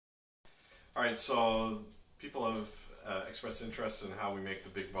All right, so people have expressed interest in how we make the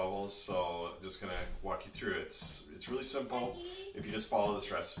big bubbles, so I'm just gonna walk you through it. It's really simple if you just follow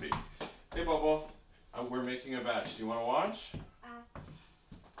this recipe. Hey, Bubble, we're making a batch. Do you want to watch?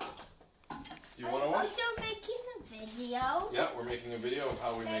 Do you want to watch? Also making a video. Yeah, we're making a video of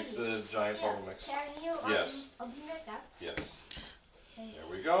how we make the giant bubble mix. Can you Yes. open this up? Yes. There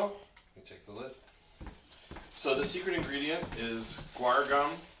we go. You take the lid. So the secret ingredient is Guar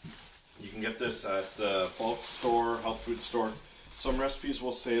Gum. You can get this at bulk store, health food store. Some recipes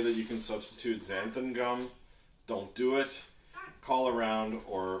will say that you can substitute xanthan gum. Don't do it. Call around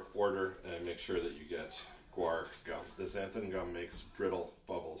or order and make sure that you get Guar Gum. The xanthan gum makes brittle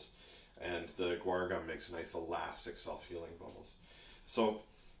bubbles, and the Guar Gum makes nice elastic self-healing bubbles. So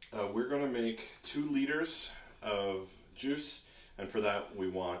we're going to make 2 liters of juice, and for that we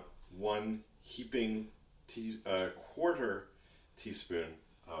want 1 heaping quarter teaspoon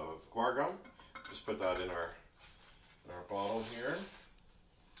of Guar Gum. Just put that in our bottle here,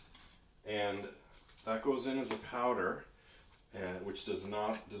 and that goes in as a powder, which does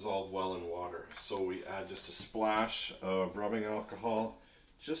not dissolve well in water. So we add just a splash of rubbing alcohol,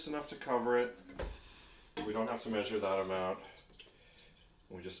 just enough to cover it. We don't have to measure that amount.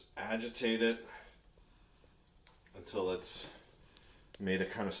 We just agitate it until it's made a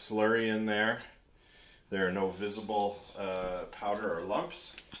kind of slurry in there. There are no visible powder or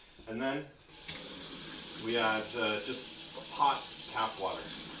lumps. And then we add just hot tap water.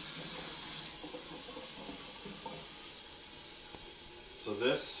 So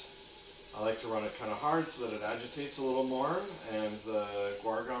this, I like to run it kind of hard so that it agitates a little more and the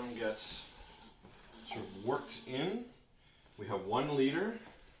Guar Gum gets sort of worked in. We have 1 liter,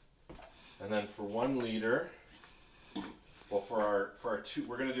 and then for 1 liter, well, for our 2,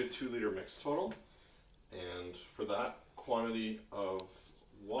 we're going to do a 2 liter mix total, and for that quantity of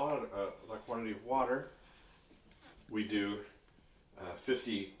water, we do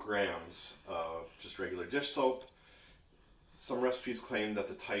 50 grams of just regular dish soap. Some recipes claim that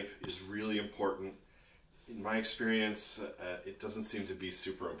the type is really important. In my experience, it doesn't seem to be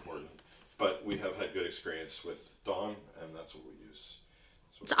super important, but we have had good experience with Dawn, and that's what we use.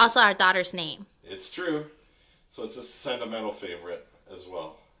 So it's also our daughter's name. It's true. So it's a sentimental favorite as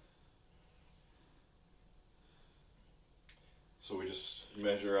well. So we just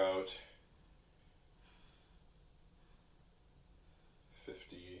measure out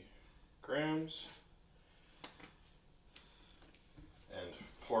 50 grams. And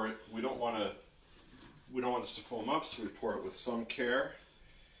pour it. We don't want this to foam up, so we pour it with some care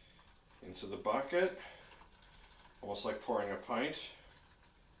into the bucket, almost like pouring a pint.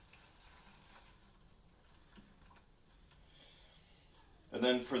 And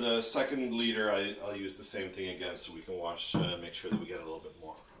then for the 2nd liter, I'll use the same thing again, so we can wash, make sure that we get a little bit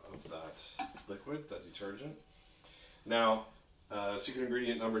more of that liquid, that detergent. Now, secret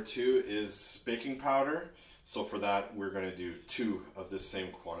ingredient number 2 is baking powder. So for that, we're going to do 2 of this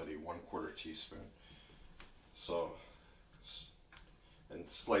same quantity, 1/4 teaspoon. So, and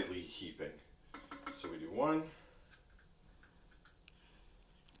slightly heaping. So we do 1,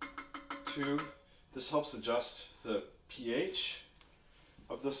 2. This helps adjust the pH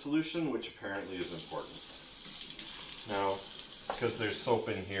of the solution, which apparently is important. Now, because there's soap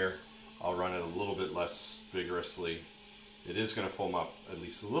in here, I'll run it a little bit less vigorously. It is going to foam up at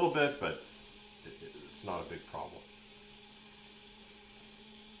least a little bit, but it's not a big problem.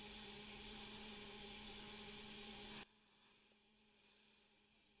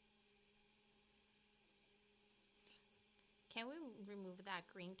 Can we remove that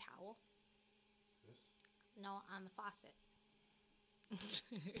green towel? This? No, on the faucet.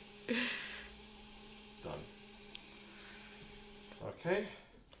 Done. Okay.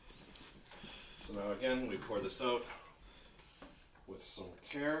 So now again, we pour this out with some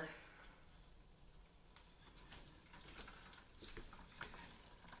care.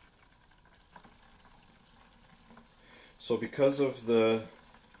 So because of the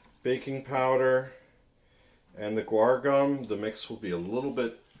baking powder and the Guar Gum, the mix will be a little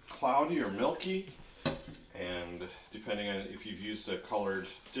bit cloudy or milky, and depending on if you've used a colored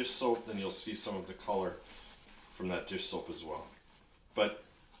dish soap, then you'll see some of the color from that dish soap as well. But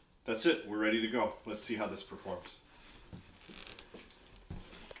that's it, we're ready to go. Let's see how this performs.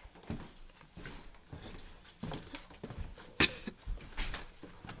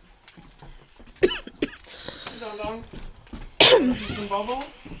 Down, down. Some bubble?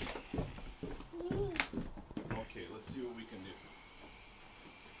 Okay, let's see what we can do.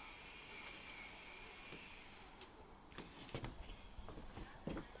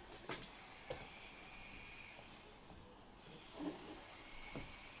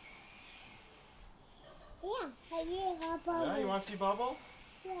 Yeah, you want to see bubble?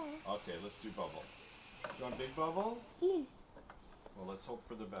 Yeah. Okay, let's do bubble. Do you want big bubble? Mm. Well, let's hope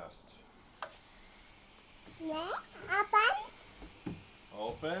for the best. Yeah. Open.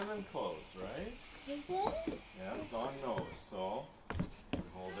 Open and close, right? Okay. Yeah, Dawn knows. So, we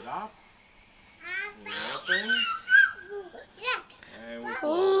hold it up. We Open. open. Look. And we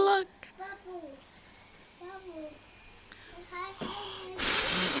close. Look. Bubble. Bubble.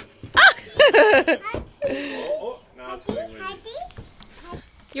 Oh, now it's getting windy.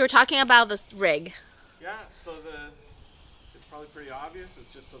 You were talking about this rig. Yeah, so it's probably pretty obvious.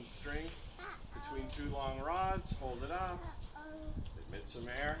 It's just some string between two long rods. Hold it up. Admit some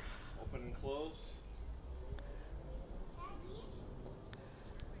air. Open and close.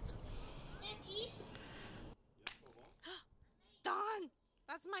 Dawn,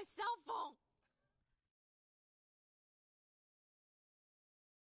 that's my cell phone.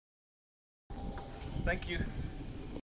 Thank you.